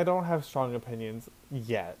I don't have strong opinions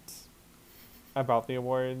yet about the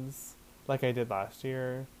awards like I did last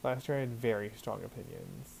year. Last year I had very strong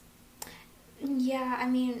opinions. Yeah, I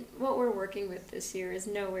mean, what we're working with this year is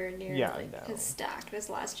nowhere near like no. as stacked as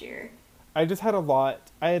last year. I just had I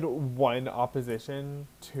had one opposition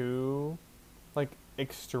to like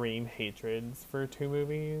extreme hatreds for 2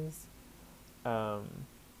 movies. And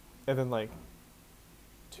then like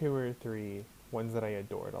 2 or 3 ones that I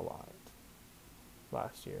adored a lot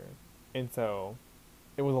last year. And so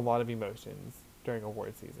it was a lot of emotions during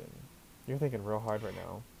award season. You're thinking real hard right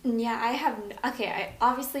now. Yeah, I have okay, I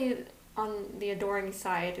obviously on the adoring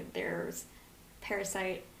side there's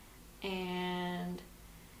Parasite and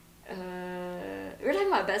we're talking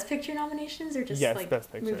about Best Picture nominations or just Yes, like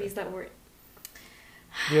Best Picture. movies that were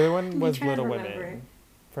The other one I'm was trying to Little remember. Women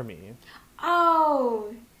for me.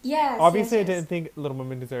 Oh, yes. Obviously, yes, I didn't think Little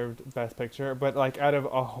Women deserved Best Picture, but like out of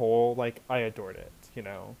a whole, like I adored it. You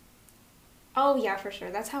know. Oh, yeah, for sure.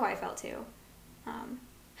 That's how I felt too.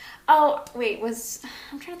 Oh, wait,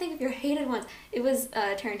 I'm trying to think of your hated ones. It was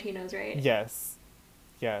Tarantino's, right? Yes.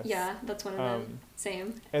 Yes. Yeah, that's one of them.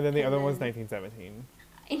 Same. And then the And other one was then- 1917.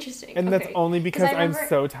 Interesting. And okay. that's only because I I'm remember-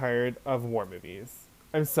 so tired of war movies.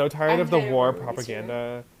 I'm so tired I'm of the tired of war war movies,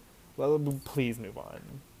 propaganda. Well, please move on.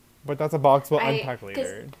 But that's a box we'll I- unpack 'cause-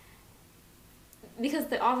 later. Because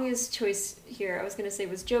the obvious choice here, I was going to say,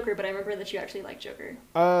 was Joker, but I remember that you actually like Joker.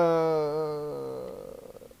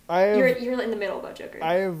 You're in the middle about Joker.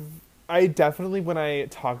 I definitely, when I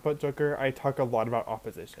talk about Joker, I talk a lot about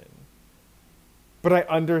opposition. But I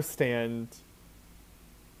understand,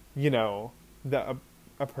 the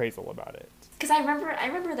appraisal about it. Because I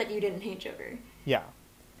remember that you didn't hate Joker. Yeah.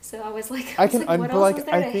 So I was like, I can, what but else like, was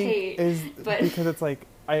there I to think hate? is But- because it's like,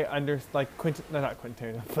 not Quentin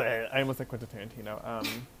Tarantino. I almost said Quentin Tarantino.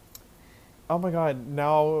 Oh my god,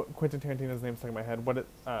 now Quentin Tarantino's name's stuck in my head. What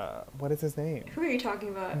is his name? Who are you talking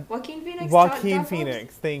about? Joaquin Phoenix? Joaquin Todd Phillips?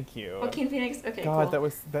 Phoenix, thank you. Joaquin Phoenix? Okay, God,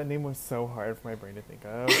 cool. that name was so hard for my brain to think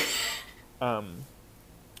of.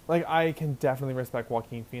 Like I can definitely respect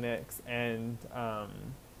Joaquin Phoenix and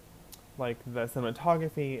like the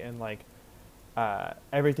cinematography and like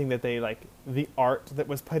everything that they like the art that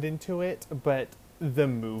was put into it, but the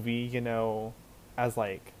movie, as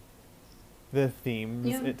like the themes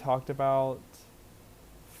Yeah. it talked about.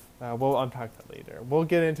 We'll unpack that later. We'll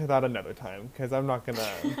get into that another time because I'm not gonna.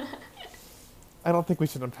 I don't think we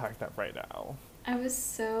should unpack that right now.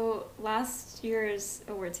 Last year's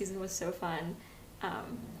award season was so fun.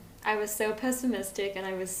 I was so pessimistic and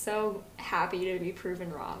I was so happy to be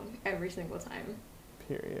proven wrong every single time.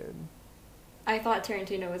 Period. I thought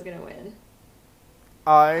Tarantino was gonna win.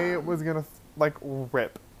 I was gonna like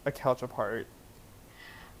rip a couch apart.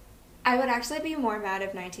 I would actually be more mad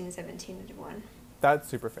if 1917 had won. That's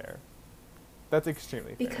super fair. That's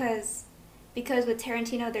extremely fair. Because with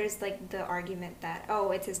Tarantino, there's like the argument that,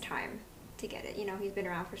 oh, it's his time to get it. He's been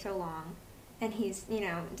around for so long. And he's,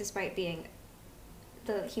 despite being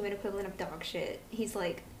the human equivalent of dog shit, he's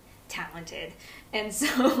like talented. And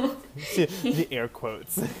so... the air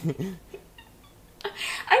quotes. I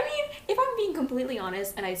mean, if I'm being completely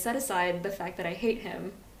honest, and I set aside the fact that I hate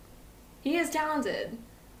him, he is talented.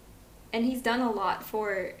 And he's done a lot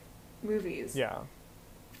for movies. Yeah.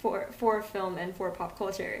 For film and for pop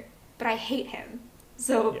culture. But I hate him.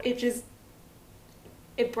 So Yeah.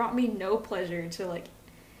 it brought me no pleasure to like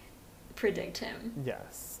predict him.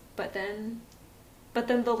 Yes. But then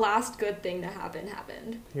the last good thing that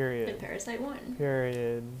happened. Period. And Parasite won.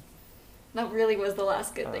 Period. That really was the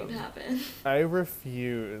last good thing to happen. I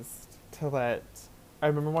refused to let. I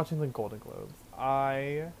remember watching the Golden Globes,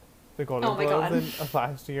 the Golden Oh my Globes God.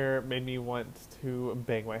 last year made me want to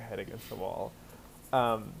bang my head against the wall.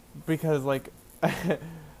 Because like,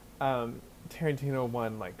 Tarantino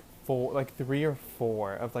won like three or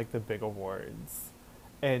four of like the big awards,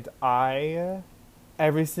 and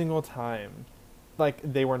every single time, like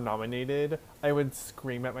they were nominated, I would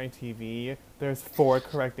scream at my TV. There's four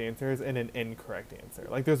correct answers and an incorrect answer.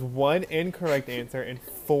 Like there's one incorrect answer and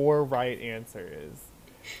four right answers,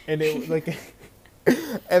 and it like,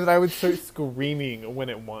 and then I would start screaming when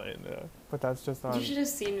it won. But that's just on. You should have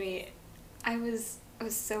seen me. I was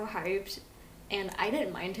so hyped, and I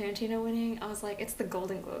didn't mind Tarantino winning. I was like, it's the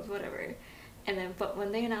Golden Globes, whatever. And then, but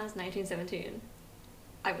when they announced 1917,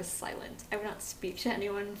 I was silent. I would not speak to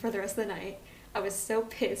anyone for the rest of the night. I was so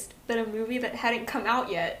pissed that a movie that hadn't come out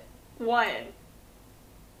yet won.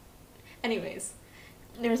 Anyways,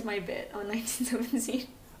 there's my bit on 1917.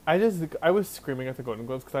 I was screaming at the Golden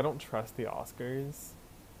Globes because I don't trust the Oscars.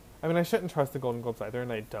 I mean, I shouldn't trust the Golden Globes either,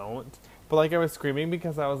 and I don't. But like, I was screaming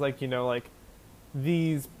because I was like, like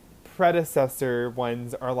these predecessor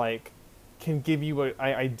ones are like can give you an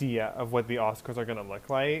idea of what the Oscars are gonna look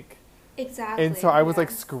like. Exactly. And so I was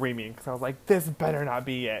like screaming because I was like, this better not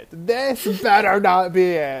be it. This better not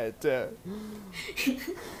be it.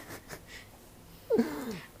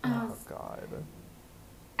 Oh God.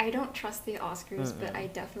 I don't trust the Oscars, but I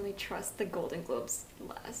definitely trust the Golden Globes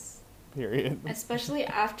less. Period. Especially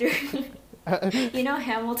after,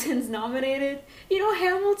 Hamilton's nominated.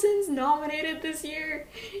 Hamilton's nominated this year.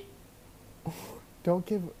 Don't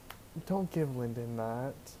give Lyndon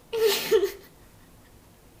that.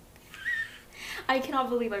 I cannot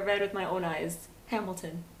believe I read with my own eyes.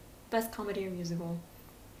 Hamilton, best comedy or musical.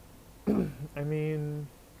 I mean,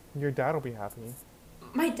 your dad will be happy.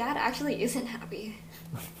 My dad actually isn't happy.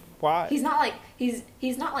 Why? He's not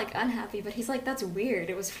like unhappy, but he's like, that's weird.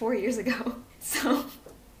 It was 4 years ago. So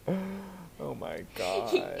Oh my God.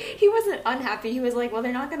 he wasn't unhappy. He was like, well,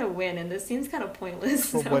 they're not gonna win, and this seems kind of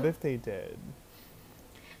pointless. But so what if they did?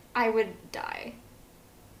 I would die.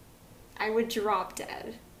 I would drop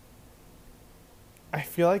dead. I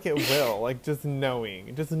feel like it will. Like just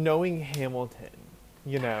knowing Hamilton,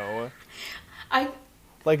 I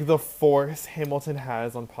like the force Hamilton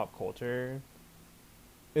has on pop culture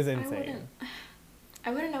is insane.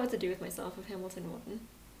 I wouldn't know what to do with myself if Hamilton won.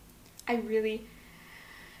 I really,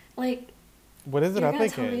 like... What is it up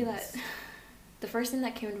against? You're gonna tell me that the first thing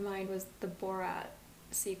that came to mind was the Borat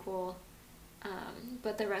sequel,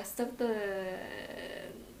 but the rest of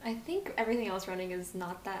I think everything else running is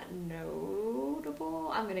not that notable.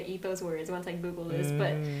 I'm gonna eat those words once I Google this,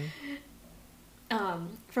 but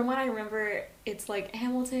from what I remember, it's like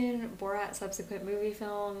Hamilton, Borat subsequent movie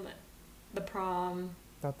film, The Prom.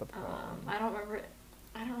 Not The Prom. I don't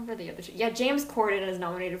remember the other two. Yeah, James Corden is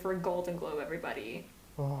nominated for a Golden Globe, everybody.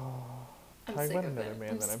 Oh, I'm talk sick about of another it.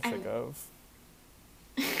 man that I'm sick of.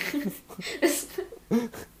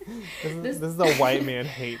 This is a white man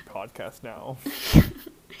hate podcast now.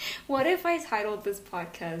 What if I titled this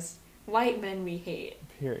podcast "White Men We Hate"?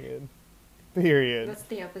 Period. That's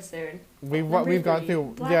the episode. We've gone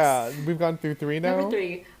through we've gone through 3 now. Number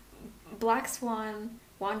 3, Black Swan,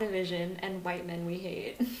 WandaVision, and White Men We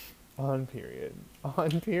Hate. On period. While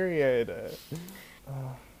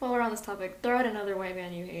we're on this topic, throw out another white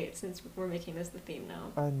man you hate, since we're making this the theme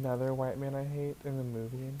now. Another white man I hate in the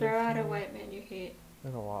movie industry? Throw out a white man you hate.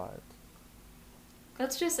 There's a lot.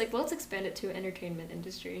 Let's expand it to entertainment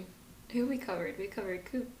industry. Who we covered? We covered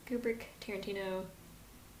Kubrick, Tarantino,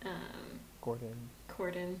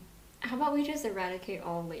 Corden. How about we just eradicate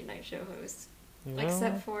all late night show hosts?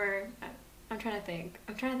 Except for, I'm trying to think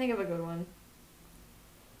of a good one.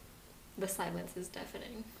 The silence is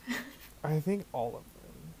deafening. I think all of them.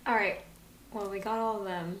 Alright, well, we got all of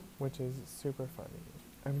them. Which is super funny.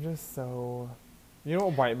 I'm just so... You know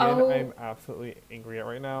what white men I'm absolutely angry at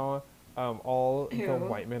right now? All Who? the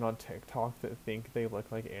white men on TikTok that think they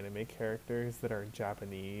look like anime characters that are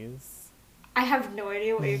Japanese. I have no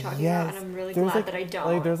idea what you're talking about, and I'm really glad that I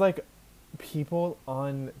don't. There's people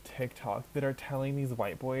on TikTok that are telling these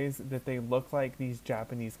white boys that they look like these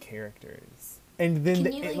Japanese characters. And then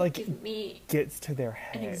Can you, give me gets to their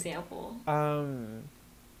head. an example?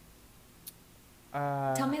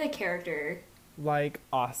 Tell me the character. Like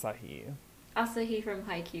Asahi. Asahi from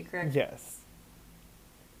Haikyuu, correct? Yes.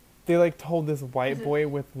 They told this white boy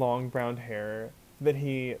with long brown hair that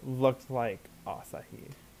he looked like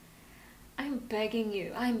Asahi. I'm begging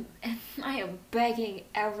you. I am begging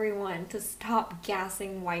everyone to stop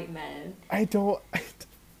gassing white men.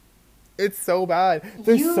 It's so bad.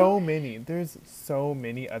 There's so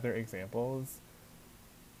many other examples.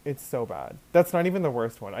 It's so bad. That's not even the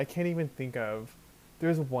worst one. I can't even think of.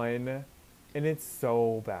 There's one, and it's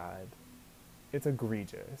so bad. It's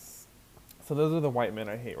egregious. So those are the white men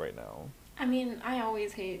I hate right now. I mean, I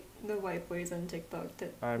always hate the white boys on TikTok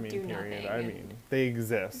that do Period. nothing. I mean, they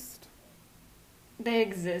exist. They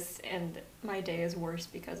exist, and my day is worse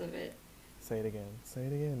because of it. Say it again. Say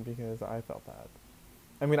it again, because I felt that.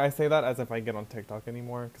 I mean, I say that as if I get on TikTok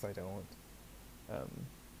anymore, because I don't.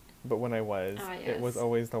 But when I was, it was Yes.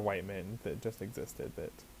 always the white men that just existed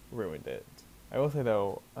that ruined it. I will say,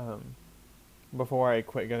 though, before I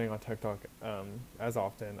quit getting on TikTok as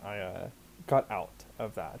often, I got out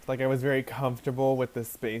of that. Like, I was very comfortable with the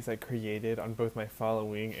space I created on both my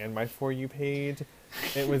following and my For You page.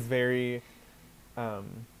 It was very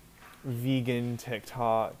vegan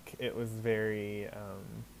TikTok. It was very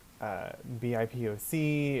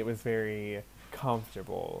BIPOC. It was very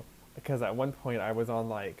comfortable. Because at one point I was on,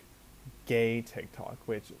 like, gay TikTok,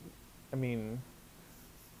 which, I mean,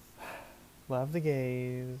 love the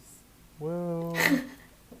gays. Whoa.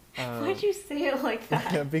 Why'd you say it like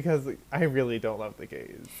that? Because I really don't love the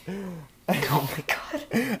gays. Oh my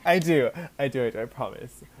god. I do, I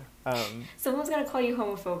promise. Someone's gonna call you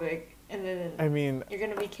homophobic, and then I mean, you're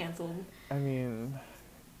gonna be canceled. I mean,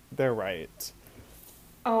 they're right.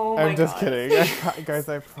 Oh my god. I'm just kidding. Guys,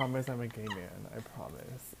 I promise I'm a gay man. I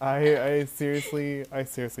promise. I seriously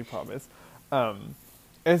promise.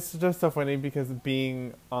 It's just so funny because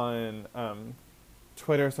being on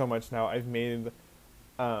Twitter so much now, I've made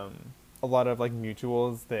a lot of like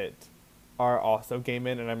mutuals that are also gay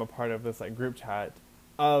men, and I'm a part of this like group chat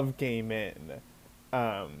of gay men.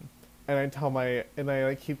 And I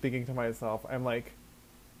like keep thinking to myself, I'm like,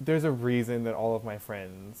 there's a reason that all of my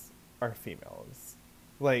friends are females.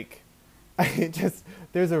 Like,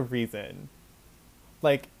 there's a reason.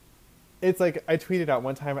 Like, it's like, I tweeted out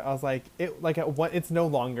one time, I was like, it's no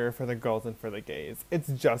longer for the girls and for the gays. It's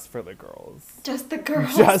just for the girls. Just the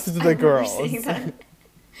girls? Just the girls. Because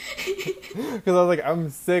Because I was like, I'm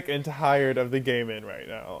sick and tired of the gay men right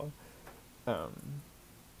now.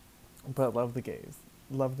 But love the gays.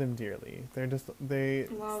 Love them dearly.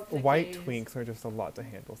 Love the white gays. twinks are just a lot to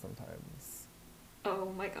handle sometimes.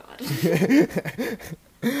 Oh my god.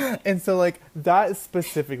 And so, like, that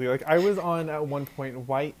specifically, like, I was on, at one point,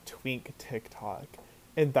 white twink TikTok,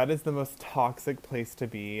 and that is the most toxic place to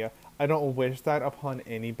be. I don't wish that upon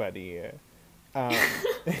anybody.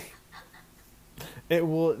 It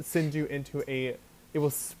will send you into it will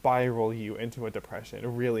spiral you into a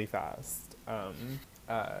depression really fast.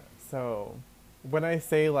 So, when I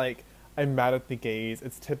say, like, I'm mad at the gays,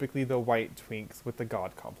 it's typically the white twinks with the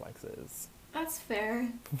god complexes. That's fair.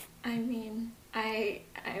 I mean,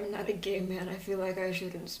 I'm not a gay man. I feel like I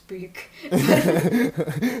shouldn't speak.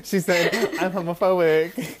 She said, I'm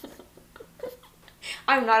homophobic.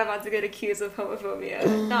 I'm not about to get accused of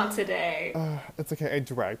homophobia. Not today. It's okay. I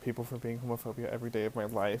drag people for being homophobia every day of my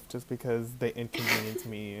life just because they inconvenience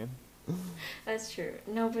me. That's true.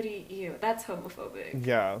 Nobody, that's homophobic.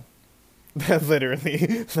 Yeah.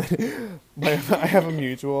 Literally. I have a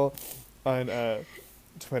mutual on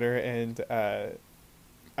Twitter, and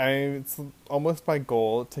it's almost my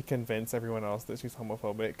goal to convince everyone else that she's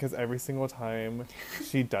homophobic, because every single time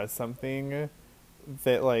she does something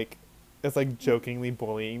that, like, is, like, jokingly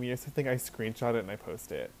bullying me or something, I screenshot it and I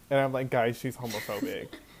post it. And I'm like, guys, she's homophobic.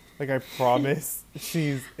 Like, I promise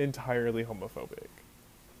she's entirely homophobic.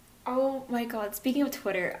 Oh my god, speaking of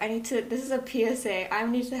Twitter, this is a PSA, I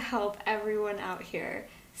need to help everyone out here.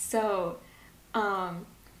 So,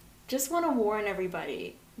 just want to warn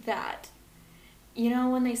everybody that, you know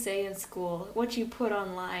when they say in school, what you put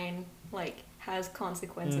online, like, has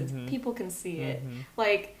consequences. Mm-hmm. People can see it. Mm-hmm.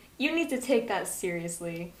 Like, you need to take that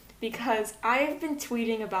seriously, because I've been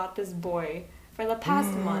tweeting about this boy for the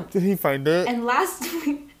past month. Did he find it? And last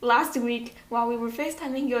week, while we were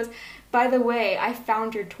FaceTiming, he goes, by the way, I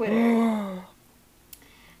found your Twitter.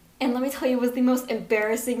 And let me tell you, it was the most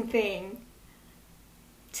embarrassing thing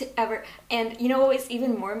to ever. And you know what's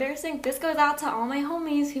even more embarrassing? This goes out to all my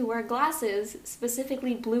homies who wear glasses,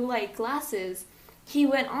 specifically blue light glasses. He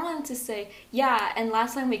went on to say, yeah, and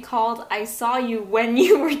last time we called, I saw you when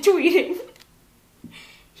you were tweeting.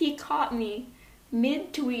 He caught me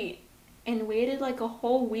mid-tweet and waited like a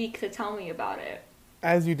whole week to tell me about it.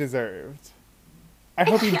 As you deserved. I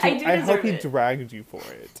hope he dragged you for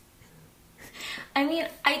it. I mean,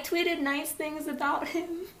 I tweeted nice things about him.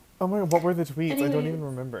 Oh my god, what were the tweets? Anyways, I don't even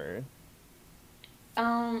remember.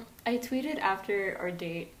 I tweeted after our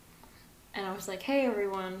date, and I was like, hey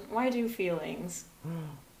everyone, why do feelings?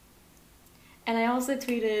 And I also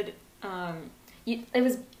tweeted,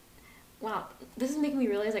 wow, this is making me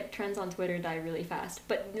realize like trends on Twitter die really fast.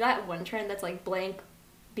 But that one trend that's like blank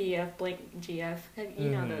BF, blank GF, you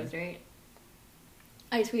know those, right?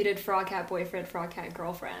 I tweeted frog cat boyfriend, frog cat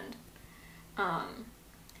girlfriend,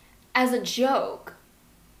 as a joke.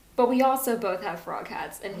 But we also both have frog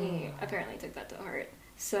cats, and he apparently took that to heart.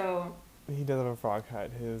 So He does have a frog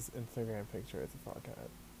cat. His Instagram picture is a frog cat.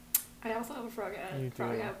 I also have a frog cat. You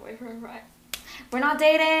Frog do. cat boyfriend, frog. We're not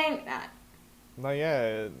dating. That. Not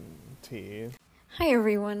yet, T. Hi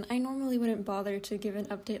everyone. I normally wouldn't bother to give an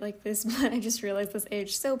update like this, but I just realized this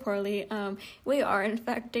aged so poorly. We are in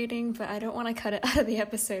fact dating, but I don't want to cut it out of the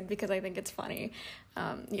episode because I think it's funny.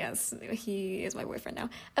 Yes, he is my boyfriend now.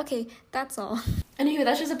 Okay, that's all. Anywho,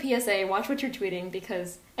 that's just a PSA. Watch what you're tweeting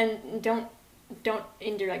and don't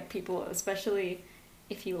indirect people, especially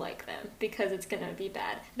if you like them, because it's gonna be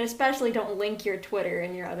bad. And especially don't link your Twitter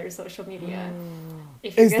and your other social media.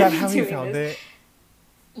 If you're Is gonna that be how he doing found this. it?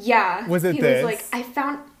 Yeah. Was it he this? was like, I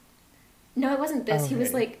found... No, it wasn't this. He was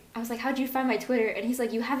Okay. like, I was like, how'd you find my Twitter? And he's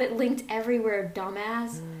like, you have it linked everywhere,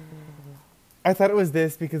 dumbass. I thought it was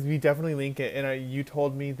this because we definitely link it, and you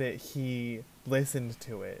told me that he listened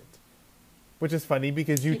to it. Which is funny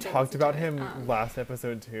because you He did talked listen to about it, him last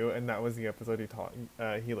episode too, and that was the episode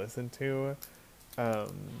he listened to.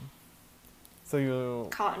 So you...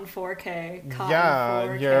 Cotton 4K.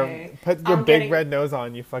 Cotton 4K. Put your I'm big getting- red nose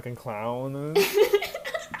on, you fucking clown.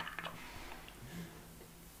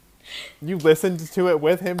 You listened to it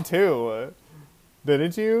with him too,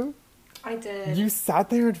 didn't you? I did. You sat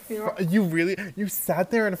there We you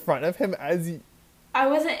sat there in front of him as you... I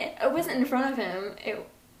wasn't in front of him.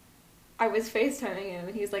 I was FaceTiming him,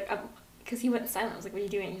 and he was like, because he went silent. I was like, what are you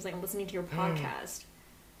doing? He was like, I'm listening to your podcast.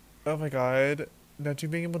 Oh my god. Not you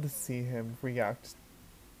being able to see him react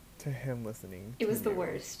to him listening. It was the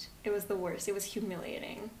worst. It was the worst. It was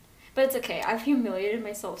humiliating. But it's okay. I've humiliated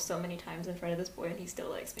myself so many times in front of this boy, and he still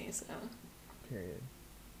likes me, so. Period.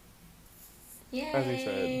 Yay! As he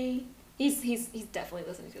should. He's definitely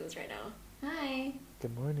listening to this right now. Hi.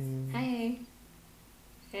 Good morning. Hey.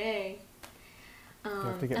 Hey.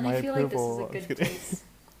 have to get and my I feel approval. like this is a I'm good kidding. place.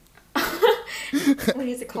 We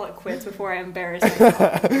need to call it quits before I embarrass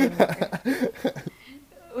myself anymore.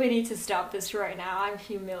 We need to stop this right now. I'm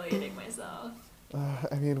humiliating myself.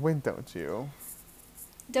 I mean, when don't you?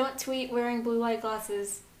 Don't tweet wearing blue light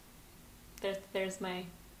glasses. There's my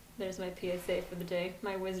PSA for the day.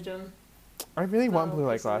 My wisdom. I really want Oh, blue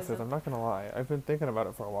light this is glasses, wisdom. I'm not gonna lie. I've been thinking about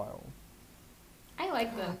it for a while. I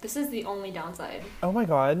like them. This is the only downside. Oh my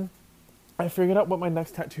god. I figured out what my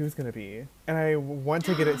next tattoo is gonna be, and I want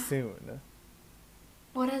to get it soon.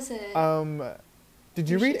 What is it? Did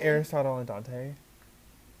you You read should. Aristotle and Dante?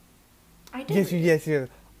 I did. Yes, read it. yes.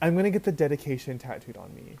 I'm gonna get the dedication tattooed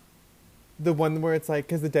on me. The one where it's like,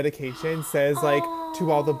 because the dedication says like,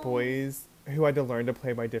 to all the Oh. boys who had to learn to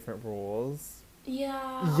play by different rules. Yeah.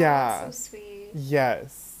 Oh, Yeah. that's so sweet.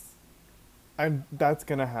 Yes. That's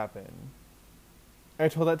gonna happen. I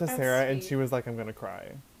told that to That's Sarah and sweet. she was like, I'm gonna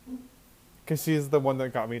cry. Because she's the one that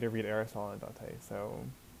got me to read Aristotle and Dante, so.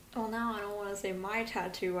 Well, now I don't want to say my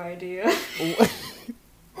tattoo idea.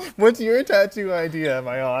 What's your tattoo idea,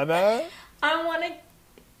 Mayana? I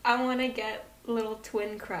want to get little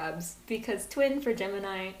twin crabs, because twin for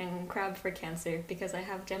Gemini and crab for Cancer, because I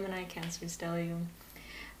have Gemini Cancer stellium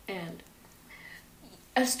and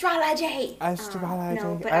astrology. Astrology.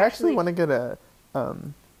 No, but I actually want to get a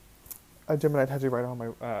Gemini tattoo right on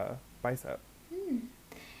my bicep.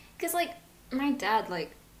 Because, like, my dad,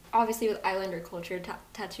 like, obviously with Islander culture,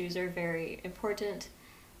 tattoos are very important.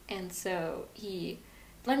 And so he,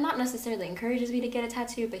 like, not necessarily encourages me to get a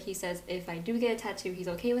tattoo, but he says if I do get a tattoo, he's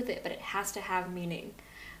okay with it, but it has to have meaning.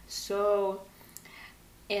 So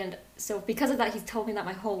because of that, he's told me that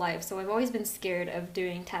my whole life. So I've always been scared of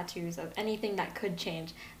doing tattoos of anything that could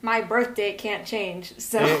change. My birth date can't change,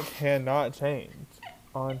 so... It cannot change.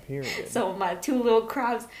 On period. So my two little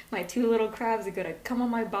crabs are gonna come on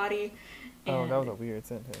my body. Oh, And that was a weird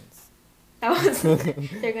sentence. that was.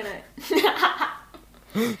 They're gonna.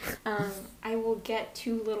 I will get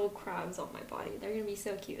two little crabs on my body. They're gonna be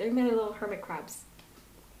so cute. They're gonna be little hermit crabs.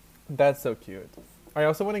 That's so cute. I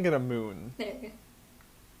also want to get a moon There you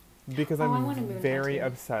go. because Oh, I I'm want a moon very tattoo.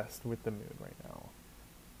 obsessed with the moon right now.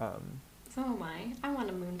 So am I. I want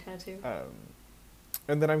a moon tattoo.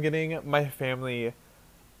 And then I'm getting my family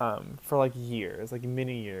for like years, like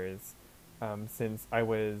many years, since I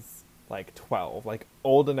was like 12, like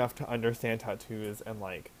old enough to understand tattoos and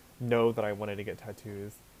like know that I wanted to get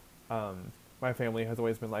tattoos. My family has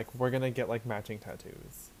always been like, we're gonna get like matching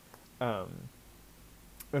tattoos.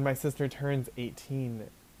 When my sister turns 18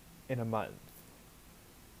 in a month,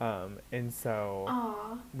 And so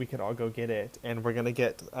Aw. we could all go get it, and we're gonna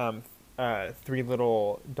get 3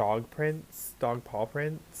 little dog paw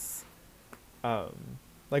prints,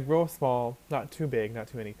 like real small, not too big, not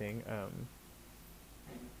too anything.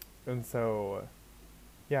 And so,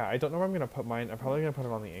 yeah, I don't know where I'm gonna put mine. I'm probably gonna put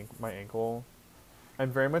it on my ankle.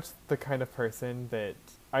 I'm very much the kind of person that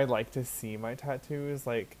I like to see my tattoos.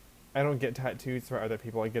 Like, I don't get tattoos for other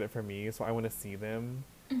people. I get it for me, so I want to see them.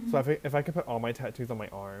 Mm-hmm. So if I could put all my tattoos on my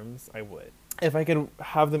arms, I would. If I could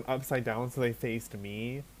have them upside down so they faced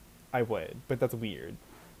me, I would. But that's weird.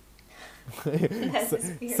 That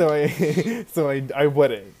is weird. So I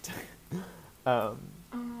wouldn't. Aw.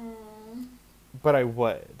 But I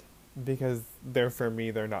would, because they're for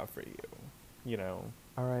me. They're not for you. You know.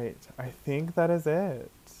 All right. I think that is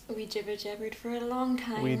it. We jibber jabbered for a long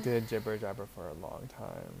time. We did jibber jabber for a long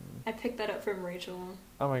time. I picked that up from Rachel.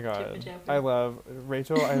 Oh my god. Jibber jabber. I love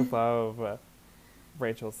Rachel. I love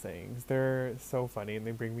Rachel's sayings. They're so funny and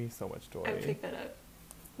they bring me so much joy. I picked that up.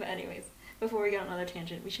 But anyways, before we get on another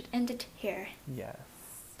tangent, we should end it here. Yes.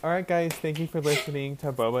 Alright guys, thank you for listening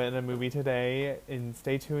to Boba in a Movie today, and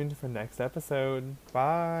stay tuned for next episode.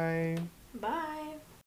 Bye! Bye!